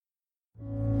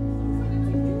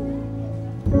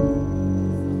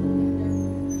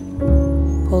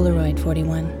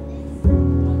41.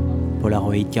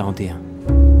 Polaroid 41.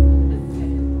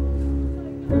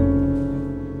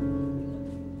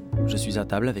 Je suis à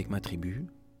table avec ma tribu,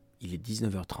 il est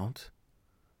 19h30,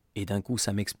 et d'un coup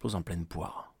ça m'explose en pleine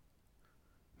poire.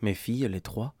 Mes filles, les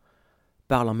trois,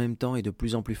 parlent en même temps et de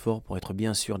plus en plus fort pour être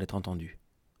bien sûres d'être entendues.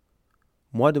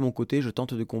 Moi, de mon côté, je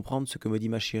tente de comprendre ce que me dit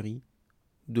ma chérie,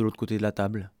 de l'autre côté de la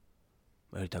table.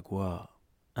 Elle est à quoi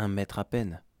 1 mètre à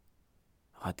peine.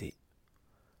 Raté.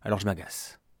 Alors je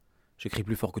m'agace. Je crie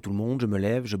plus fort que tout le monde, je me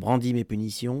lève, je brandis mes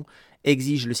punitions,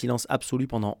 exige le silence absolu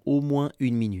pendant au moins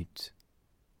 1 minute.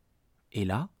 Et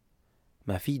là,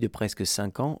 ma fille de presque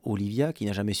 5 ans, Olivia, qui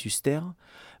n'a jamais su se taire,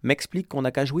 m'explique qu'on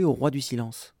n'a qu'à jouer au roi du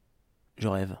silence. Je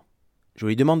rêve. Je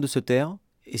lui demande de se taire,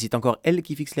 et c'est encore elle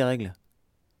qui fixe les règles.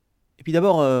 Et puis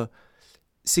d'abord,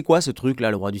 c'est quoi ce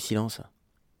truc-là, le roi du silence ?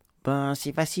 Ben,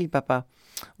 c'est facile, papa.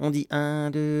 On dit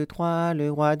 1, 2, 3,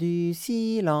 le roi du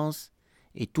silence.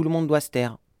 Et tout le monde doit se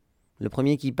taire. Le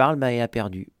premier qui parle, il a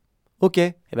perdu. Ok,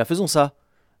 faisons ça.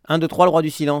 1, 2, 3, le roi du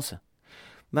silence.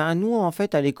 Nous, en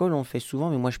fait, à l'école, on le fait souvent,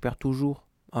 mais moi, je perds toujours.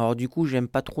 Alors du coup, j'aime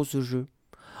pas trop ce jeu.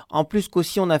 En plus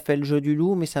qu'aussi, on a fait le jeu du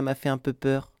loup, mais ça m'a fait un peu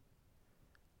peur.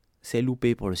 C'est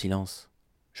loupé pour le silence.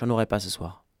 J'en aurai pas ce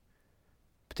soir.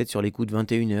 Peut-être sur les coups de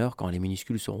 21h, quand les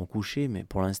minuscules seront couchés, mais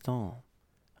pour l'instant,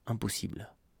 impossible.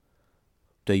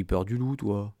 T'as eu peur du loup,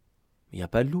 toi ? Il n'y a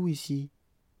pas de loup ici.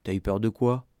 T'as eu peur de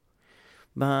quoi ?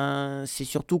 C'est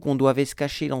surtout qu'on devait se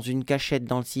cacher dans une cachette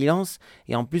dans le silence,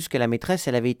 et en plus que la maîtresse,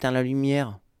 elle avait éteint la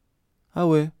lumière. Ah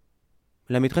ouais ?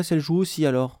 La maîtresse, elle joue aussi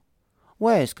alors ?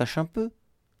 Ouais, elle se cache un peu.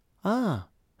 Ah,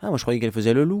 moi je croyais qu'elle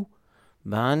faisait le loup.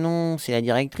 Non, c'est la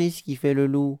directrice qui fait le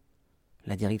loup.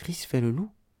 La directrice fait le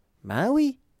loup ?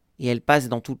 Oui, et elle passe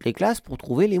dans toutes les classes pour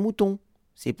trouver les moutons.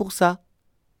 C'est pour ça.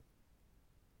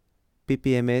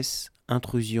 PPMS,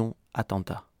 intrusion,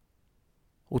 attentat.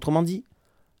 Autrement dit,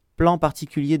 plan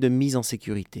particulier de mise en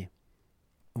sécurité.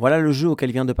 Voilà le jeu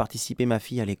auquel vient de participer ma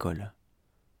fille à l'école.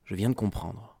 Je viens de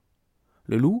comprendre.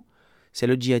 Le loup, c'est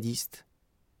le djihadiste,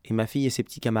 et ma fille et ses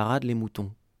petits camarades, les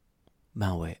moutons.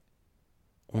 Ouais,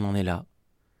 on en est là,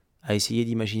 à essayer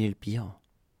d'imaginer le pire,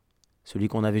 celui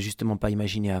qu'on n'avait justement pas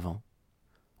imaginé avant.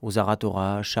 Aux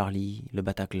Aratora, Charlie, le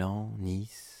Bataclan,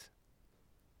 Nice.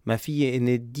 Ma fille est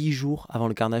née 10 jours avant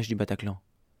le carnage du Bataclan.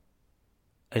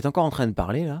 Elle est encore en train de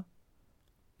parler, là,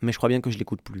 mais je crois bien que je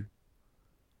l'écoute plus.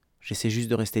 J'essaie juste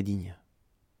de rester digne.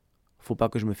 Faut pas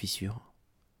que je me fissure.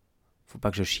 Faut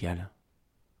pas que je chiale.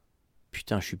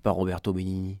 Putain, je suis pas Roberto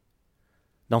Benigni.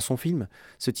 Dans son film,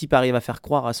 ce type arrive à faire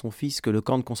croire à son fils que le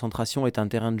camp de concentration est un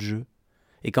terrain de jeu,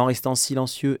 et qu'en restant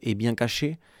silencieux et bien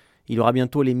caché, il aura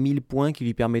bientôt les 1000 points qui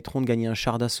lui permettront de gagner un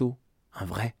char d'assaut. Un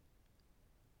vrai.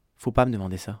 Faut pas me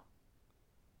demander ça.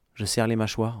 Je serre les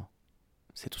mâchoires.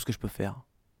 C'est tout ce que je peux faire.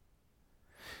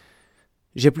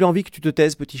 J'ai plus envie que tu te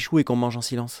taises, petit chou, et qu'on mange en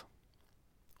silence.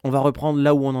 On va reprendre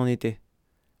là où on en était.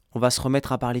 On va se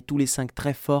remettre à parler tous les 5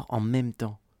 très fort en même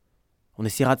temps. On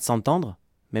essaiera de s'entendre,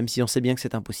 même si on sait bien que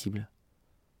c'est impossible.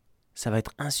 Ça va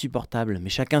être insupportable, mais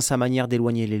chacun sa manière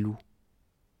d'éloigner les loups.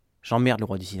 J'emmerde le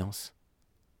roi du silence.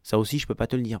 Ça aussi, je peux pas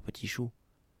te le dire, petit chou.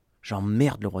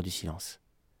 J'emmerde le roi du silence.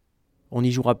 On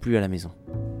n'y jouera plus à la maison.